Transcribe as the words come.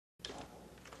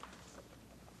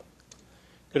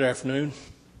Good afternoon.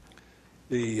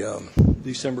 The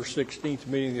December 16th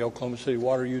meeting of the Oklahoma City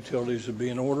Water Utilities will be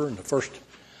in order, and the first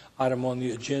item on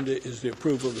the agenda is the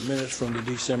approval of the minutes from the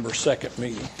December 2nd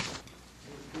meeting.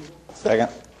 Second.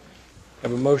 I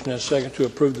have a motion and a second to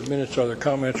approve the minutes. Are there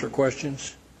comments or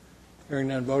questions? Hearing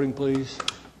none, voting please.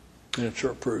 Minutes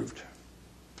are approved.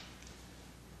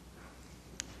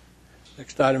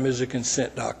 Next item is the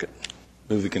consent docket.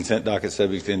 Move the consent docket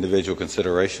subject to individual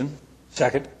consideration.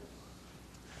 Second.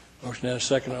 Motion and a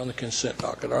second on the consent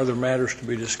docket. Are there matters to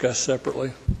be discussed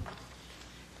separately?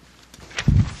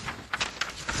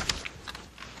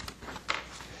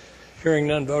 Hearing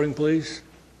none, voting please.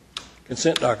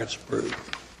 Consent docket's approved.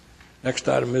 Next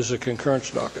item is the concurrence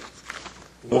docket.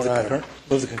 Move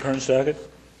the concurrence docket.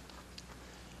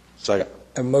 Second.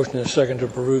 I have a motion and a second to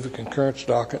approve the concurrence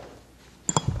docket.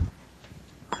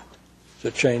 It's a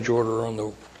change order on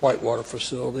the Whitewater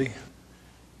facility.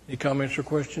 Any comments or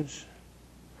questions?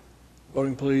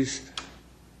 Voting please.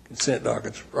 Consent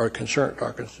dockets or concurrent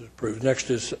dockets is approved. Next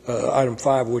is item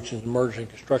 5, which is emergency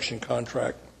construction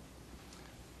contract.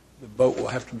 The vote will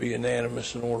have to be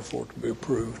unanimous in order for it to be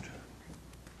approved.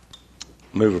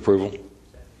 Move approval. I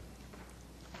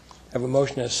have a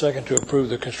motion and a second to approve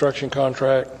the construction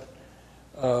contract.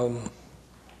 Are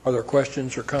there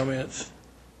questions or comments?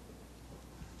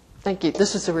 Thank you.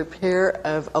 This is a repair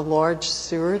of a large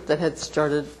sewer that had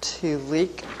started to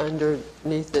leak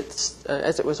underneath it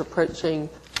as it was approaching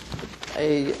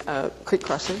a creek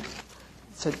crossing.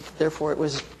 So therefore,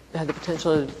 it had the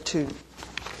potential to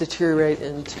deteriorate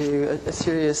into a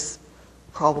serious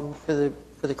problem for the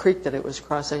creek that it was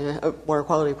crossing, a water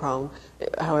quality problem.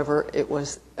 However, it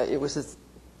was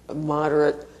a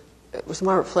moderate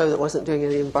flow that wasn't doing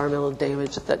any environmental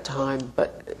damage at that time,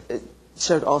 but it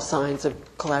showed all signs of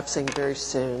collapsing very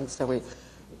soon. So we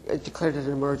declared it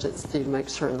an emergency to make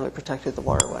certain that it protected the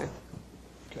waterway.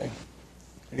 Okay.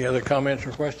 Any other comments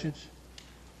or questions?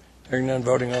 Hearing none,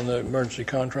 voting on the emergency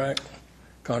contract.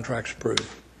 Contract's approved.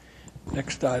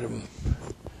 Next item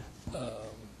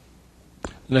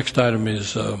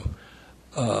is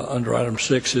under item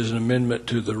 6 is an amendment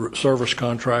to the service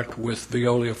contract with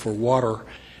Veolia for water,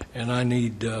 and I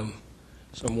need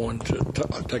someone to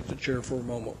take the chair for a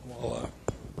moment while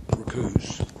I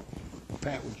recuse.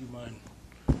 Pat, would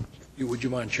you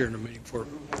mind chairing the meeting for?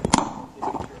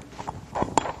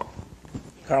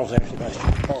 Carl's actually vice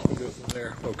chair. Carl can do it from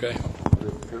there. Okay.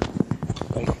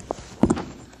 Thank you.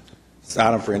 This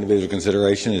item for individual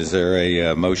consideration. Is there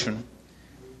a motion?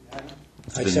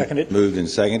 I second it. Moved and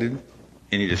seconded.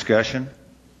 Any discussion?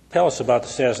 Tell us about the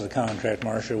status of the contract,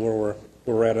 Marcia, where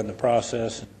we're at in the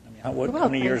process. I mean, how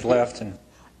many years left? And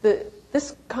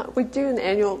we do an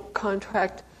annual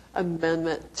contract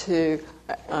amendment to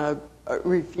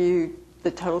review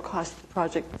the total cost of the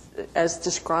project as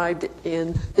described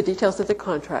in the details of the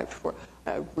contract. For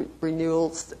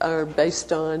renewals are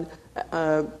based on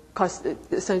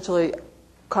essentially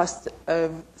cost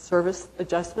of service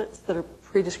adjustments that are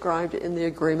pre-described in the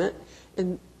agreement.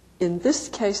 In this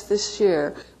case, this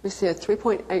year, we see a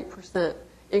 3.8%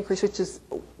 increase,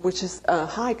 which is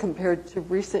high compared to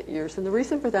recent years. And the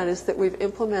reason for that is that we've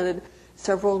implemented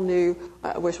several new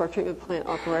wastewater treatment plant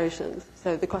operations.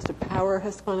 So the cost of power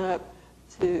has gone up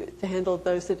to handle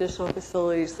those additional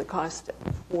facilities. The cost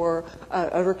for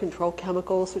odor control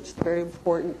chemicals, which is very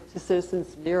important to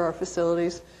citizens near our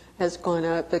facilities, has gone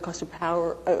up. The cost of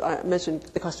power, I mentioned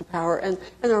the cost of power, and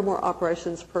there are more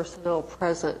operations personnel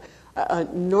present.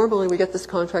 Normally we get this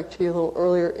contract to you a little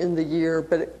earlier in the year,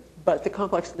 but the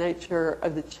complex nature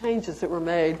of the changes that were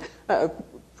made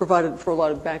provided for a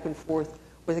lot of back and forth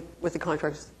with the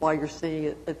contracts while you're seeing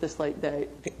it at this late date.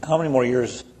 how many more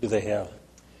years do they have?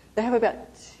 They have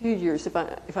about 2 years, if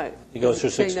I It goes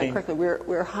through saying 16? that correctly.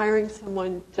 We're hiring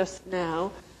someone just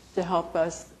now to help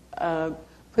us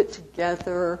put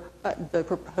together the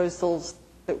proposals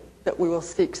that we will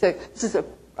seek. So this is a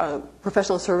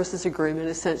professional services agreement.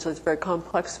 Essentially, it's a very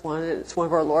complex one. It's one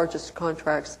of our largest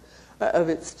contracts of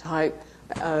its type.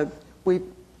 We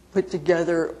put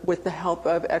together, with the help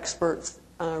of experts,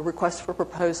 requests for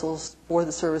proposals for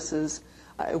the services.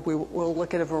 We will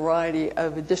look at a variety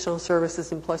of additional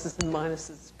services and pluses and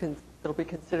minuses that will be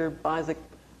considered by the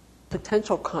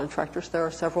potential contractors. There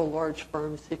are several large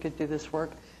firms who could do this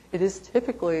work. It is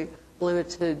typically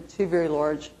limited to very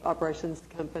large operations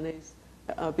companies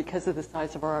because of the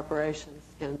size of our operations.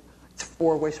 And it's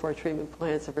 4 wastewater treatment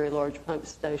plants, a very large pump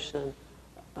station.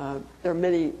 There are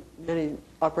many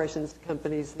operations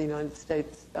companies in the United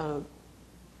States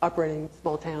operating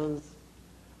small towns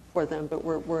for them, but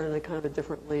we're in a kind of a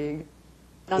different league.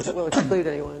 Not that we'll exclude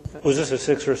anyone. Was this a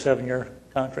 6 or 7 year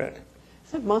contract?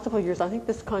 So multiple years. I think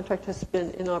this contract has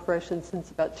been in operation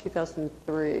since about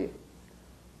 2003. Will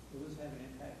this have an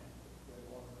impact on the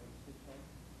water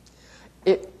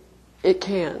rates? It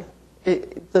can.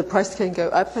 The price can go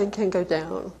up and can go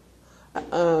down.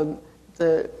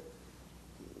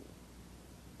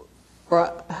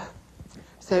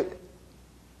 So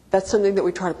that's something that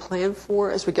we try to plan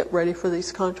for as we get ready for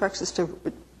these contracts, is to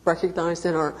recognize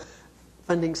in our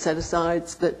funding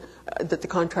set-asides that the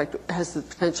contract has the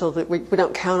potential that we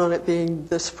don't count on it being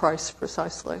this price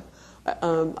precisely.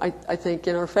 I think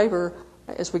in our favor,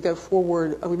 as we go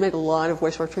forward, we made a lot of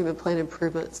wastewater treatment plant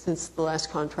improvements since the last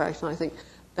contract, and I think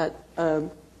that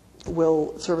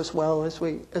will serve us well as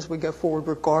we go forward,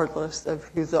 regardless of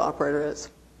who the operator is.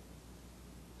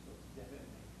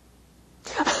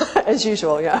 As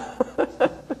usual, yeah.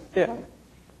 Yeah.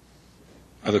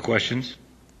 Other questions?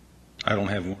 I don't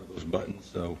have one of those buttons,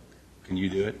 so can you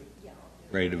do it? Yeah.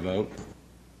 Ready to vote?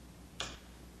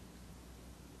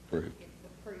 Approved.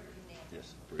 Approved unanimously.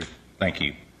 Yes, approved. Thank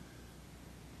you.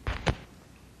 Thank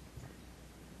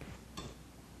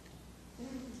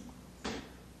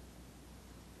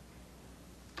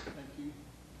you.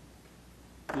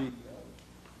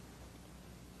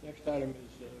 The next item is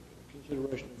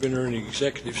consideration of entering an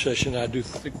executive session. I do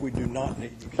think we do not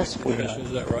need executive session.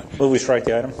 Is that right? Will we strike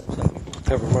the item?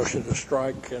 Have a motion to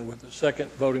strike, and with the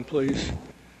second, voting please.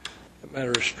 That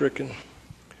matter is stricken.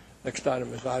 Next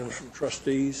item is items from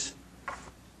trustees.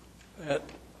 Pat?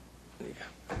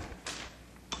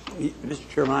 Mr.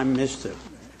 Chairman, I missed a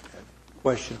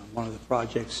question on one of the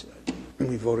projects.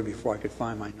 We voted before I could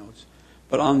find my notes.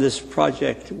 But on this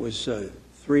project, it was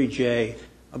 3J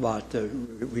about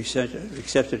we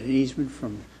accepted an easement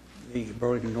from the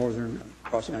Burlington Northern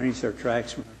crossing underneath their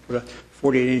tracks. We're going to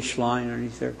put a 48-inch line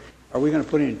underneath there. Are we going to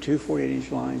put in 2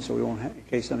 48-inch lines so we won't have, in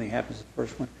case something happens to the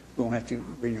first one, we won't have to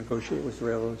renegotiate with the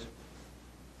railroads?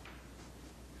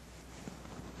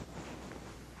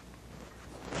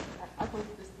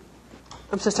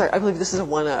 I'm so sorry. I believe this is a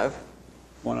one of.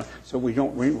 So we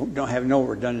don't have no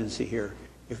redundancy here.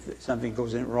 If something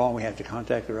goes in wrong, we have to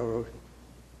contact the railroad.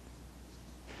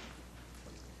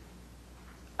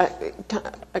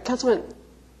 Councilman,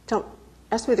 don't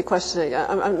ask me the question again.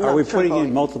 I'm not Are we sure putting fully.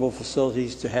 in multiple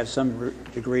facilities to have some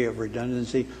degree of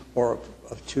redundancy or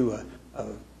to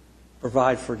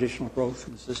provide for additional growth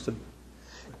in the system?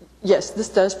 Yes, this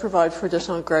does provide for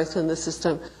additional growth in the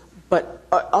system, but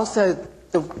also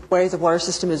the way the water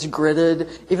system is gridded,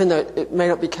 even though it may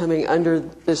not be coming under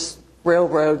this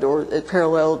railroad or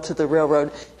parallel to the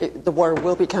railroad, the water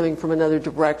will be coming from another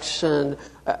direction,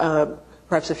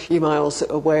 perhaps a few miles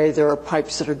away. There are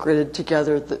pipes that are gridded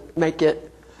together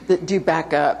that do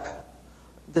back up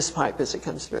this pipe as it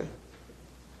comes through.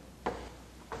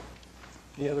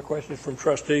 Any other questions from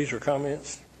trustees or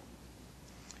comments?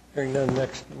 Hearing none,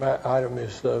 next item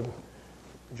is the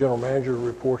general manager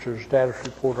reports her status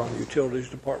report on the utilities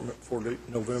department for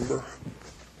November.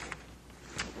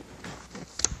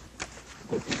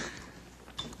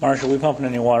 Marcia, are we pumping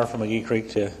any water from McGee Creek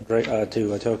to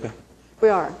Atoka?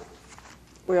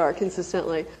 We are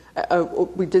consistently.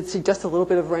 We did see just a little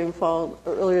bit of rainfall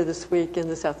earlier this week in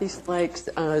the Southeast Lakes.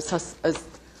 They're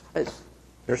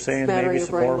saying maybe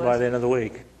some more by the end of the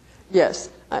week. Yes,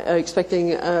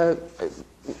 expecting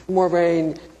more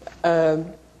rain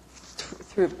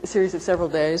through a series of several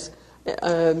days.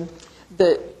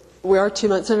 That we are 2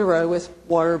 months in a row with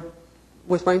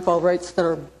rainfall rates that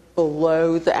are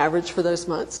below the average for those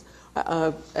months.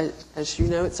 As you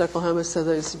know, it's Oklahoma, so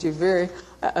those do vary.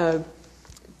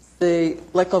 The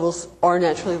lake levels are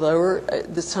naturally lower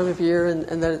this time of year,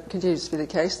 and that continues to be the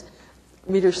case.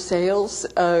 Meter sales,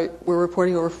 we're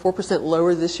reporting over 4%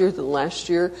 lower this year than last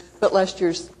year, but last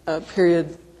year's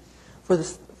period for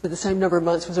the same number of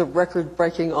months was a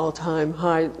record-breaking all-time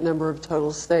high number of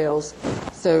total sales.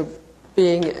 So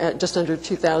being at just under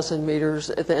 2,000 meters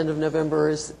at the end of November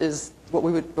is what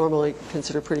we would normally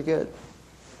consider pretty good.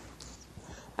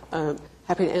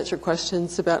 Happy to answer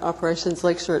questions about operations.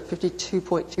 Lakes are at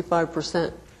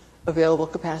 52.25% available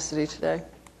capacity today.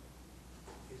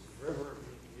 Is the river in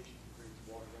condition to bring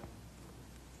water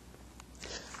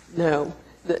down?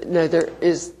 No,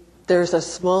 there's a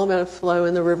small amount of flow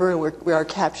in the river, and we are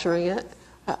capturing it.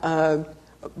 But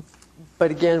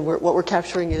again, what we're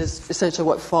capturing is essentially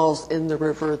what falls in the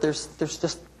river. There's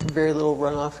just very little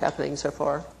runoff happening so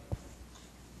far.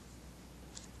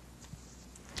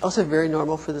 Also very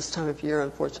normal for this time of year,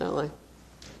 unfortunately.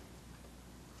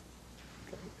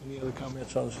 Any other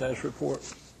comments on the status report?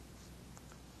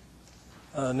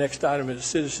 Next item is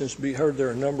citizens to be heard. There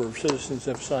are a number of citizens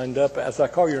that have signed up. As I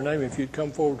call your name, if you'd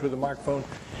come forward to the microphone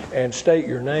and state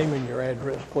your name and your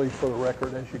address, please, for the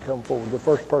record as you come forward. The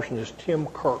first person is Tim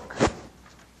Kirk.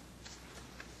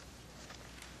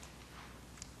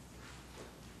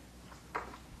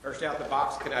 First out the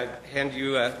box, can I give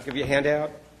you a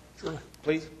handout? Sure.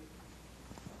 Please.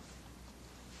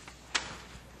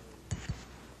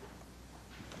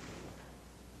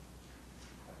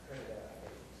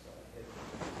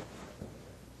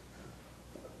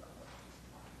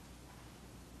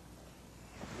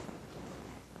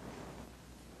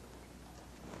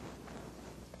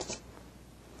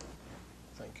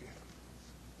 Thank you.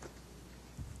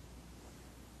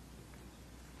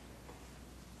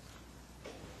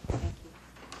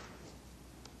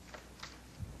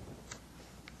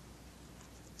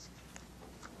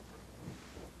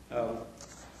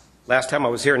 Last time I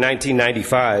was here in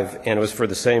 1995, and it was for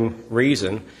the same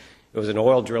reason. It was an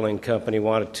oil drilling company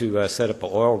wanted to set up an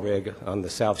oil rig on the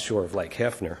south shore of Lake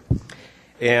Hefner.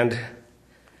 And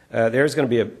there's going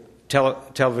to be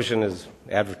television is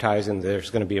advertising, there's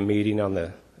going to be a meeting on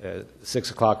the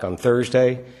 6 o'clock on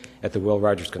Thursday at the Will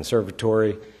Rogers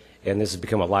Conservatory. And this has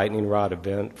become a lightning rod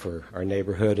event for our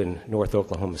neighborhood in North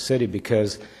Oklahoma City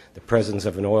because the presence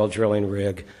of an oil drilling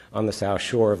rig on the south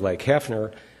shore of Lake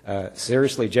Hefner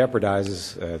seriously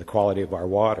jeopardizes the quality of our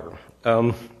water.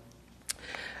 I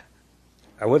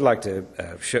would like to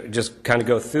just kind of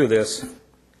go through this,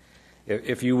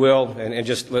 if you will, and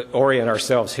just orient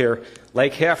ourselves here.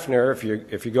 Lake Hefner,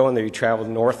 if you go in there, you travel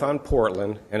north on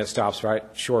Portland, and it stops right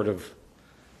short of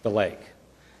the lake.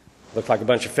 Looks like a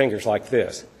bunch of fingers like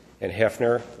this. And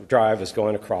Hefner Drive is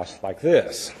going across like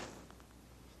this.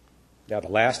 Now, the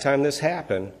last time this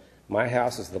happened, my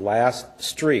house is the last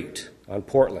street on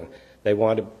Portland. They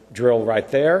want to drill right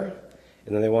there,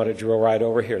 and then they want to drill right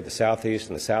over here, the southeast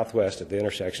and the southwest of the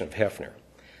intersection of Hefner.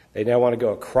 They now want to go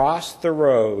across the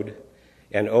road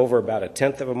and over about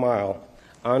 1/10 of a mile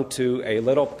onto a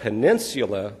little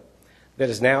peninsula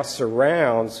that is now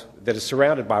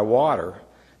surrounded by water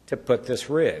to put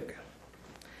this rig.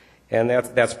 And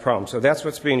that's a problem. So that's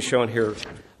what's being shown here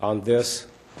on this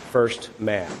first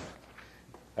map.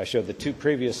 I showed the two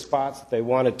previous spots that they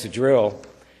wanted to drill,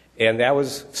 and that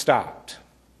was stopped.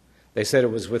 They said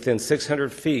it was within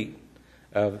 600 feet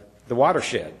of the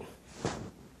watershed.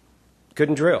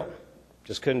 Couldn't drill.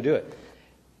 Just couldn't do it.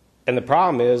 And the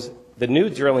problem is the new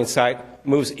drilling site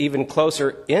moves even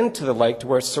closer into the lake to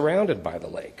where it's surrounded by the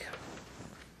lake.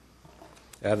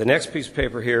 The next piece of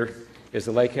paper here is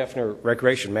the Lake Hefner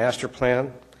Recreation Master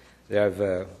Plan that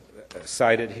I've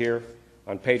cited here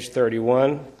on page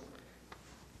 31.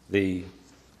 The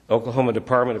Oklahoma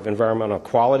Department of Environmental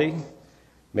Quality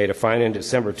made a finding in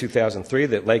December 2003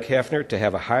 that Lake Hefner to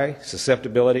have a high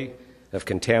susceptibility of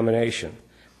contamination.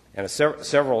 And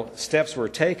several steps were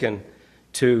taken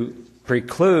to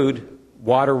preclude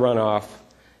water runoff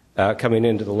coming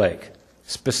into the lake,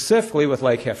 specifically with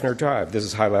Lake Hefner Drive. This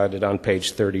is highlighted on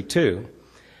page 32.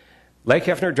 Lake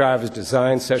Hefner Drive is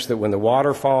designed such that when the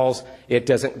water falls, it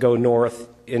doesn't go north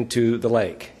into the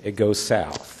lake. It goes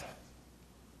south.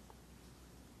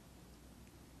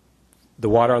 The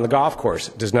water on the golf course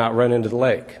does not run into the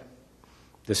lake.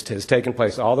 This has taken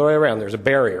place all the way around. There's a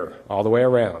barrier all the way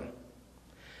around.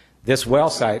 This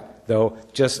well site, though,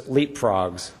 just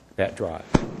leapfrogs that drive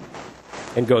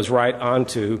and goes right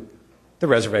onto the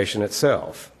reservation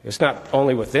itself. It's not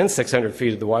only within 600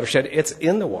 feet of the watershed, it's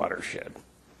in the watershed.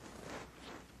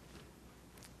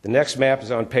 The next map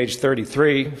is on page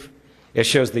 33. It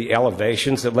shows the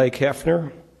elevations at Lake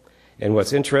Hefner. And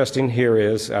what's interesting here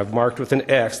is I've marked with an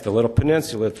X the little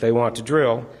peninsula that they want to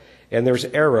drill, and there's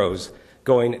arrows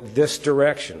going this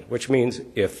direction, which means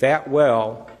if that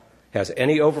well has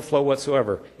any overflow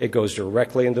whatsoever, it goes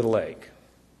directly into the lake.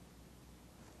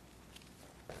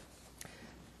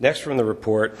 Next from the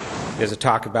report is a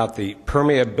talk about the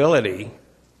permeability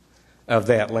of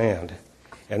that land.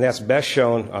 And that's best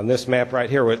shown on this map right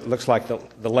here, where it looks like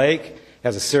the lake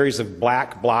has a series of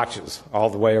black blotches all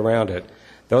the way around it.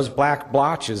 Those black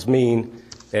blotches mean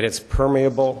that it's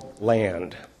permeable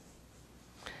land.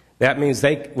 That means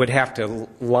they would have to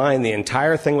line the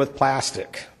entire thing with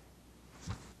plastic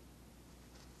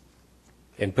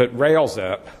and put rails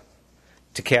up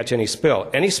to catch any spill.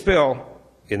 Any spill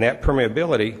in that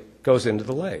permeability goes into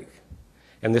the lake.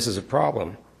 And this is a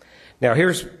problem. Now,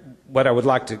 here's what I would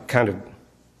like to kind of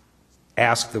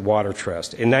ask the Water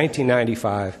Trust. In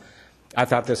 1995, I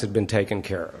thought this had been taken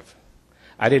care of.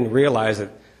 I didn't realize that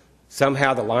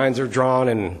somehow the lines are drawn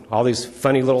in all these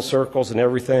funny little circles and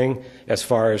everything as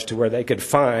far as to where they could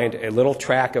find a little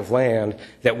tract of land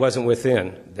that wasn't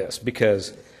within this,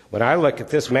 because When I look at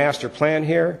this master plan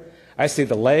here, I see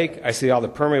the lake, I see all the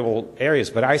permeable areas,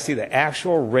 but I see the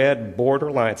actual red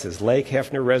border line. It says Lake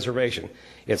Hefner Reservation.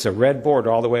 It's a red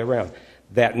border all the way around.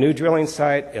 That new drilling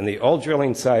site and the old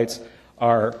drilling sites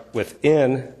are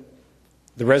within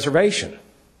the reservation.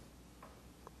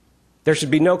 There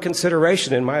should be no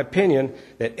consideration, in my opinion,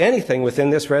 that anything within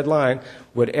this red line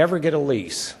would ever get a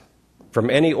lease from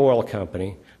any oil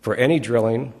company for any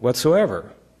drilling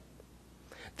whatsoever.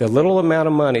 The little amount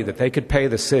of money that they could pay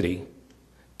the city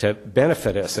to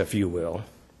benefit us, if you will,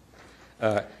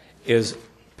 is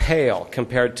pale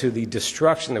compared to the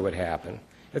destruction that would happen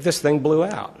if this thing blew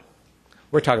out.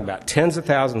 We're talking about tens of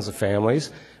thousands of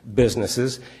families,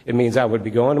 businesses. It means I would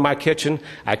be going to my kitchen.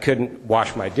 I couldn't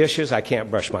wash my dishes. I can't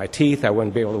brush my teeth. I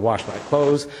wouldn't be able to wash my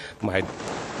clothes.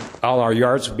 All our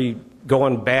yards would be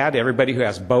going bad. Everybody who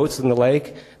has boats in the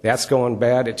lake, that's going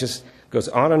bad. It just goes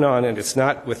on, and it's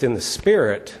not within the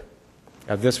spirit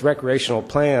of this recreational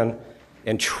plan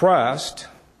and trust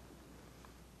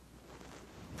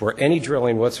for any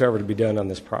drilling whatsoever to be done on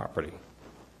this property.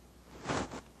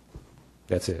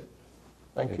 That's it.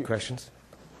 Thank Any you. questions?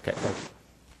 Okay, thank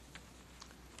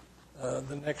you.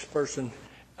 The next person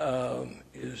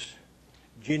is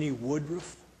Jenny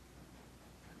Woodruff.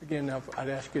 Again, I'd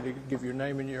ask you to give your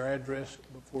name and your address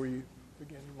before you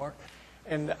begin your remark.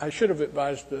 And I should have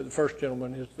advised the first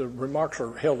gentleman is the remarks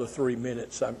are held to 3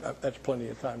 minutes. That's plenty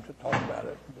of time to talk about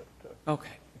it. But,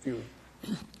 Okay. if you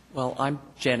Well, I'm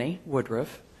Jenny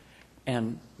Woodruff,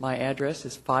 and my address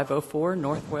is 504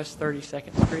 Northwest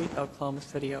 32nd Street, Oklahoma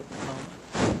City, Oklahoma.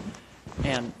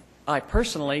 And I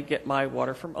personally get my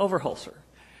water from Overholser.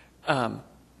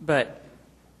 But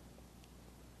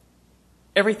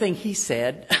everything he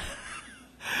said,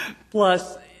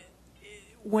 plus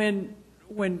when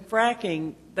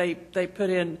fracking, they put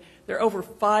in, there are over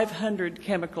 500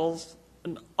 chemicals,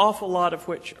 an awful lot of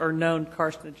which are known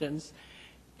carcinogens,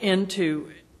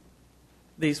 into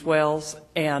these wells,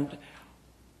 and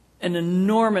an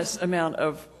enormous amount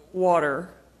of water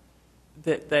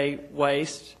that they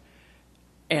waste.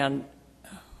 And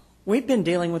we've been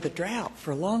dealing with a drought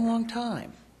for a long, long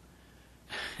time.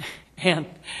 and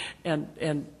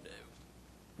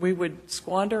we would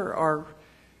squander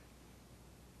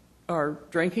our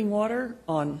drinking water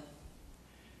on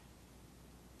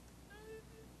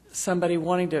somebody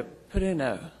wanting to put in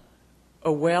a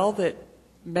well that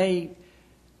may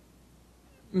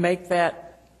make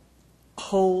that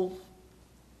whole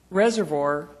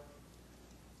reservoir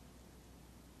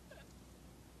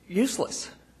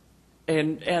useless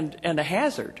and a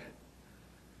hazard.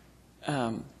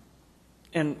 And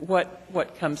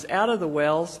what comes out of the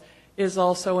wells is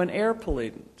also an air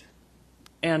pollutant.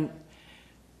 And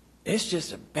it's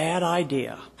just a bad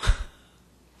idea.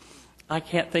 I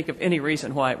can't think of any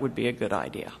reason why it would be a good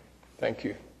idea. thank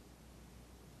you.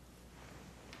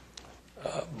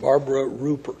 Barbara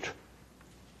Rupert.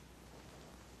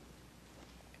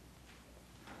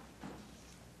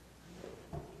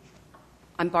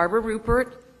 I'm Barbara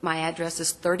Rupert. My address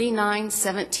is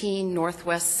 3917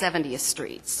 Northwest 70th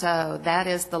Street. So that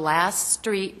is the last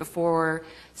street before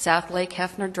South Lake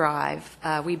Hefner Drive.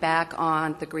 We back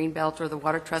on the Greenbelt or the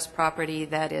Water Trust property.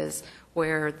 That is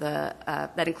where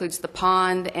that includes the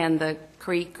pond and the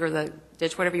creek or the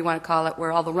ditch, whatever you want to call it,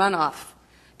 where all the runoff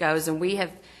goes. And we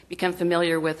have become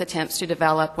familiar with attempts to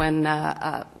develop when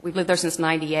we've lived there since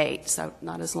 '98, so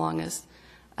not as long as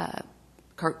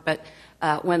Kirk, but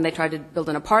when they tried to build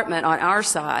an apartment on our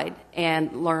side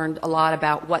and learned a lot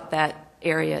about what that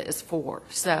area is for.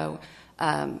 So,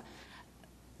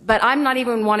 but I'm not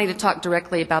even wanting to talk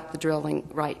directly about the drilling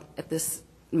right at this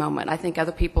moment. I think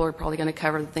other people are probably going to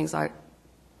cover the things a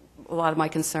lot of my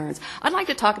concerns. I'd like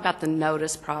to talk about the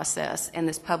notice process and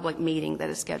this public meeting that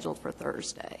is scheduled for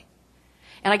Thursday.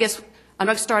 And I guess I'm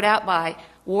going to start out by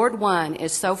Ward 1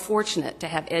 is so fortunate to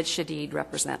have Ed Shadid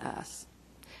represent us.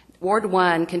 Ward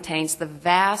 1 contains the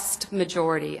vast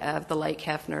majority of the Lake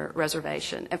Hefner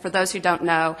Reservation. And for those who don't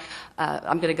know,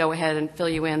 I'm going to go ahead and fill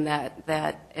you in that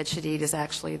Ed Shadid is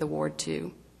actually the Ward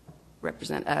 2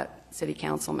 city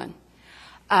councilman.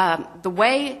 The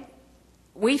way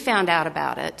we found out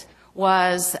about it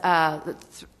was, I'm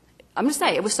going to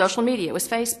say, it was social media. It was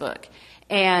Facebook.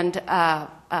 And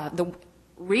the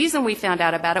reason we found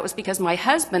out about it was because my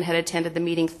husband had attended the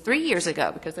meeting 3 years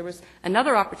ago, because there was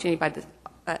another opportunity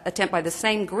attempt by the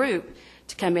same group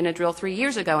to come in and drill 3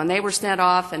 years ago, and they were sent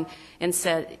off and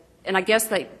said, and I guess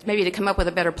they maybe to come up with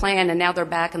a better plan, and now they're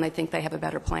back and they think they have a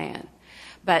better plan.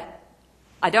 But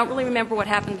I don't really remember what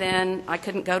happened then. I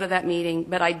couldn't go to that meeting,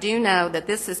 but I do know that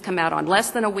this has come out on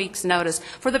less than a week's notice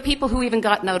for the people who even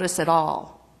got notice at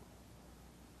all.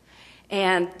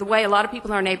 And the way a lot of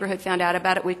people in our neighborhood found out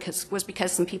about it was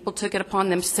because some people took it upon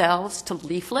themselves to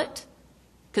leaflet.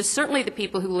 Because certainly the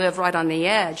people who live right on the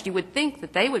edge, you would think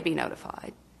that they would be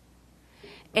notified.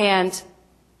 And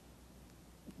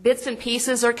bits and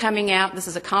pieces are coming out. This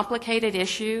is a complicated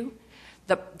issue.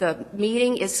 The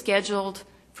meeting is scheduled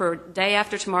for day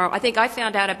after tomorrow. I think I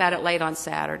found out about it late on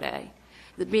Saturday.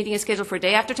 The meeting is scheduled for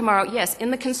day after tomorrow, yes,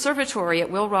 in the conservatory at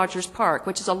Will Rogers Park,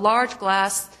 which is a large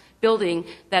glass building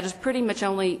that is pretty much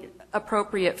only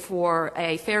appropriate for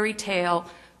a fairy tale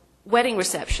wedding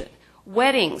reception.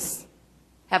 Weddings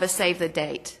have a save the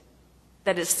date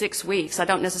that is 6 weeks. I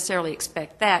don't necessarily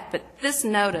expect that, but this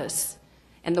notice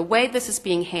and the way this is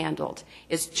being handled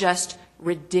is just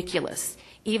ridiculous,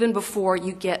 even before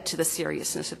you get to the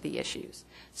seriousness of the issues.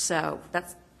 So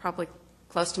that's probably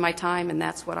close to my time, and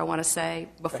that's what I want to say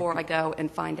before I go and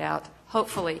find out,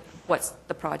 hopefully, what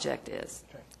the project is.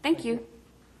 Okay. Thank you.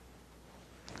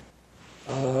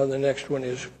 The next one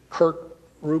is Kurt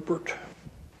Rupert.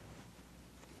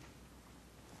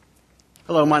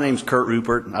 Hello, my name's Kurt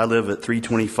Rupert. I live at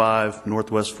 325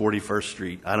 Northwest 41st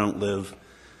Street. I don't live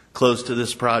close to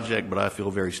this project, but I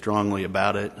feel very strongly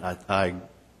about it. I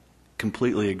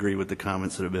completely agree with the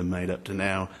comments that have been made up to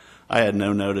now. I had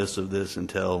no notice of this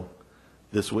until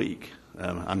this week.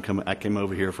 I came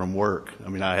over here from work. I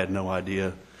mean, I had no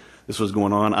idea this was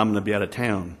going on. I'm going to be out of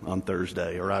town on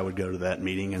Thursday, or I would go to that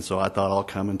meeting, and so I thought I'll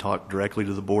come and talk directly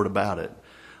to the board about it.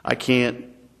 I can't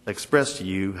express to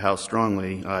you how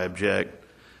strongly I object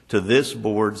to this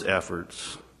board's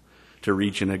efforts to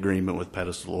reach an agreement with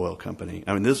Pedestal Oil Company.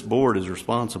 I mean, this board is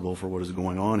responsible for what is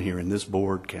going on here, and this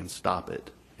board can stop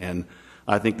it. And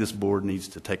I think this board needs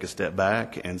to take a step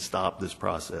back and stop this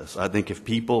process. I think if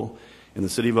people in the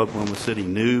city of Oklahoma City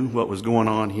knew what was going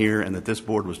on here and that this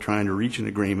board was trying to reach an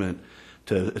agreement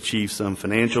to achieve some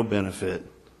financial benefit,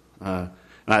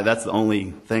 that's the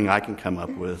only thing I can come up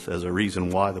with as a reason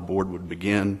why the board would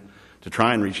begin to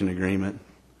try and reach an agreement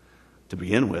to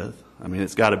begin with. I mean,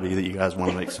 it's got to be that you guys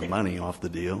want to make some money off the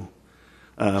deal.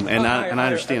 And I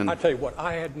understand. I tell you what,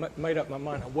 I had made up my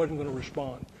mind I wasn't going to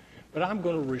respond. But I'm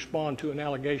going to respond to an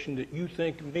allegation that you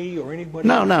think me or anybody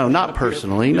No, not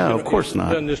personally. No, of course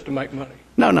not. Done this to make money.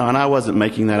 No, and I wasn't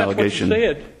making that allegation. That's what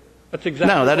you said. That's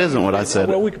exactly. No, that isn't what I said.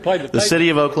 Well, we could play the tape. The city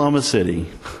of Oklahoma City.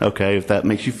 Okay, if that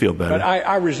makes you feel better. But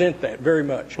I resent that very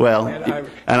much. Well,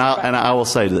 and I will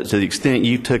say that to the extent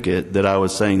you took it that I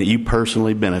was saying that you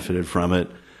personally benefited from it,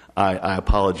 I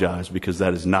apologize, because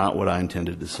that is not what I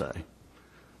intended to say.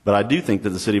 But I do think that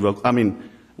the city of Oklahoma, I mean,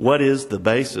 what is the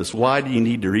basis? Why do you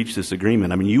need to reach this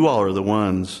agreement? I mean, you all are the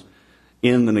ones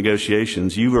in the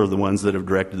negotiations. You are the ones that have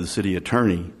directed the city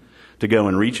attorney to go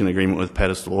and reach an agreement with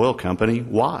Pedestal Oil Company.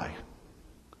 Why?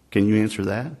 Can you answer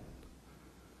that?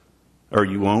 Or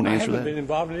you won't answer that? I haven't been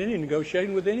involved in any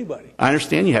negotiating with anybody. I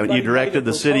understand you haven't. You directed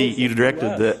the city. You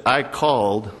directed the. I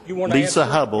called Lisa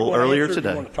Hubble earlier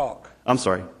today. You want to talk? I'm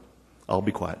sorry. I'll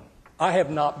be quiet. I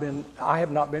have not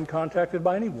been contacted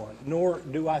by anyone, nor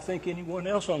do I think anyone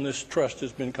else on this trust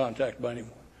has been contacted by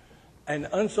anyone. An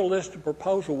unsolicited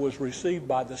proposal was received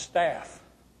by the staff.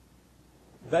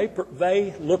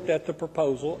 They looked at the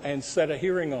proposal and set a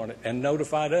hearing on it and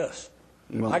notified us.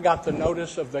 Well, I got the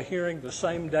notice of the hearing the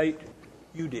same date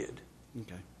you did.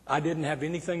 Okay. I didn't have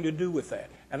anything to do with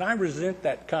that. And I resent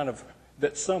that kind of,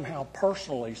 that somehow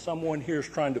personally someone here is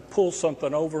trying to pull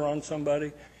something over on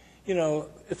somebody. You know,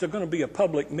 if there's going to be a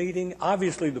public meeting,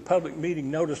 obviously the public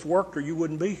meeting notice worked or you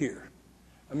wouldn't be here.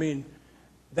 I mean,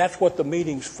 that's what the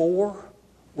meeting's for.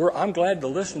 I'm glad to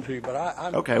listen to you, but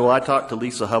I'm... Okay, well, I talked to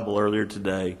Lisa Hubble earlier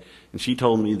today, and she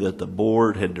told me that the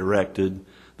board had directed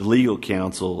the legal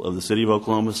counsel of the city of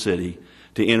Oklahoma City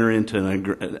to enter into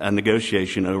a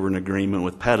negotiation over an agreement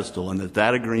with Pedestal, and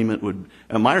that agreement would...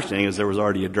 And my understanding is there was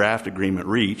already a draft agreement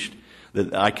reached,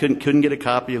 that I couldn't get a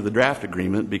copy of the draft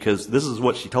agreement because this is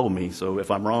what she told me. So if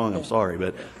I'm wrong, I'm sorry,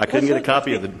 but I couldn't get a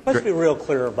copy of the. Let's be real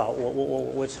clear about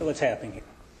what's happening here.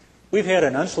 We've had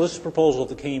an unsolicited proposal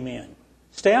that came in.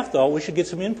 Staff thought we should get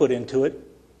some input into it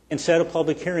and set a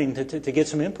public hearing to get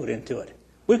some input into it.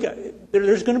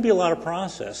 There's going to be a lot of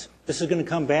process. This is going to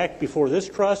come back before this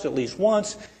trust at least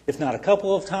once, if not a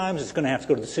couple of times. It's going to have to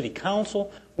go to the city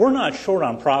council. We're not short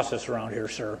on process around here,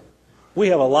 sir. We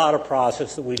have a lot of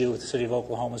process that we do with the city of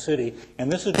Oklahoma City,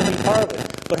 and this is going to be part of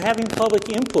it. But having public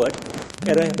input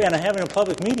and having a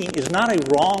public meeting is not a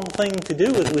wrong thing to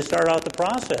do as we start out the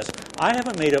process. I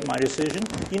haven't made up my decision.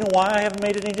 You know why I haven't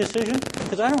made any decision?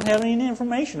 Because I don't have any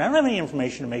information. I don't have any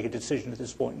information to make a decision at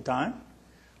this point in time.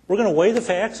 We're going to weigh the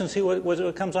facts and see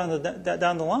what comes down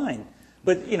the line.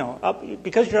 But,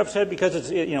 because you're upset because it's,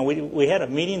 we had a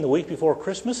meeting the week before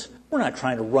Christmas, we're not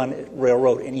trying to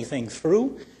railroad anything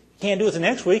through. You can't do it the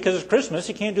next week because it's Christmas.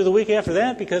 You can't do the week after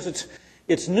that because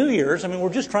it's New Year's. I mean, we're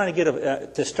just trying to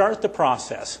get to start the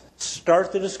process,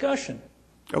 start the discussion.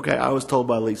 Okay, I was told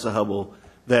by Lisa Hubble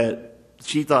that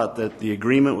she thought that the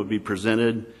agreement would be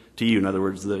presented to you. In other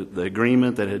words, the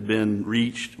agreement that had been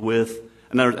reached with,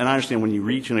 and I understand when you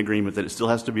reach an agreement that it still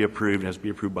has to be approved, it has to be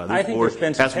approved by the board,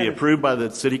 it has to be approved by the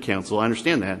city council. I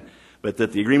understand that. But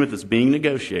that the agreement that's being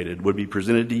negotiated would be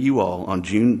presented to you all on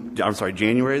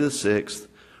January the 6th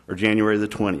or January the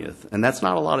 20th. And that's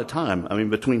not a lot of time,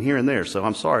 between here and there. So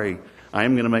I'm sorry, I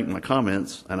am going to make my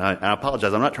comments, and I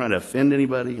apologize. I'm not trying to offend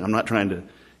anybody. I'm not trying to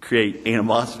create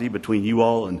animosity between you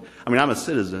all. And I'm a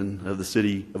citizen of the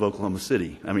city of Oklahoma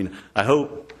City. I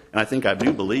hope, and I think I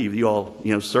do believe you all,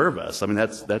 serve us.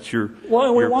 That's your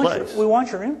place. We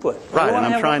want your input. Right, and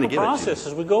I'm trying to give it to you. Process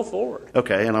as we go forward.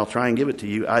 Okay, and I'll try and give it to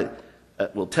you. I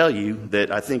will tell you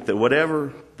that I think that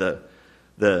whatever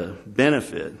the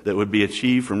benefit that would be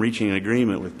achieved from reaching an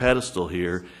agreement with Pedestal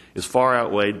here is far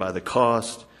outweighed by the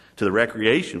cost to the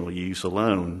recreational use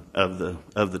alone of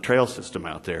the trail system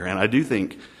out there. And I do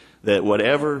think that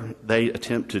whatever they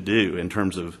attempt to do in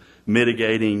terms of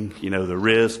mitigating, the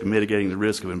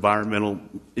risk of environmental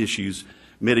issues,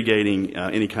 mitigating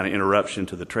any kind of interruption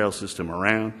to the trail system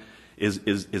around,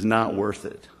 is not worth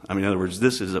it. In other words,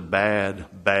 this is a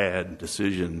bad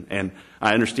decision. And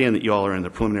I understand that you all are in the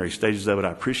preliminary stages of it.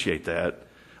 I appreciate that.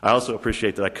 I also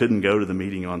appreciate that I couldn't go to the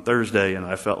meeting on Thursday, and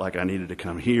I felt like I needed to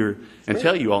come here and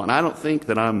tell you all. And I don't think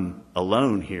that I'm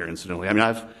alone here, incidentally.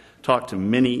 I've talked to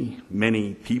many,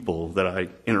 many people that I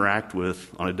interact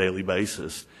with on a daily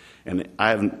basis. And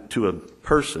to a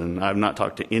person, I have not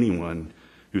talked to anyone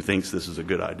who thinks this is a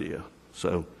good idea.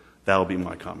 So that'll be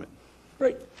my comment.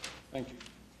 Great. Thank you.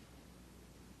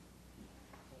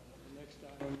 The next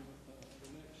item, the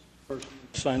next person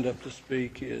signed up to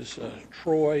speak is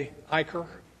Troy Eicher.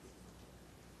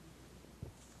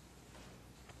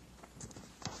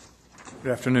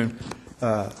 Good afternoon.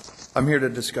 I'm here to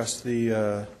discuss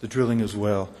the drilling as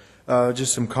well.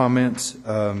 Just some comments.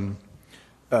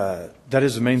 That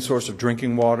is the main source of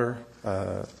drinking water,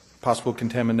 possible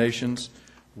contaminations.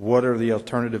 What are the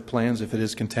alternative plans if it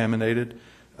is contaminated?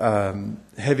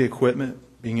 Heavy equipment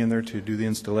being in there to do the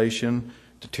installation,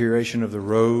 deterioration of the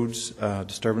roads,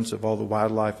 disturbance of all the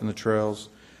wildlife in the trails.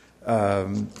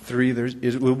 3,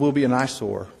 it will be an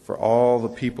eyesore for all the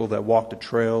people that walk the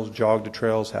trails, jog the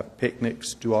trails, have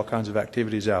picnics, do all kinds of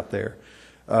activities out there.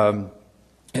 As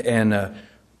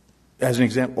an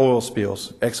example, oil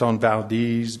spills, Exxon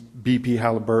Valdez, BP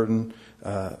Halliburton,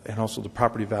 and also the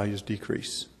property values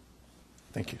decrease.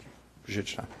 Thank you.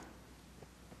 Appreciate your time.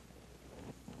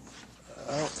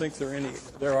 I don't think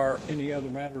there are any other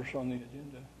matters on the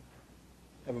agenda.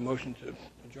 Have a motion to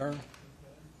adjourn?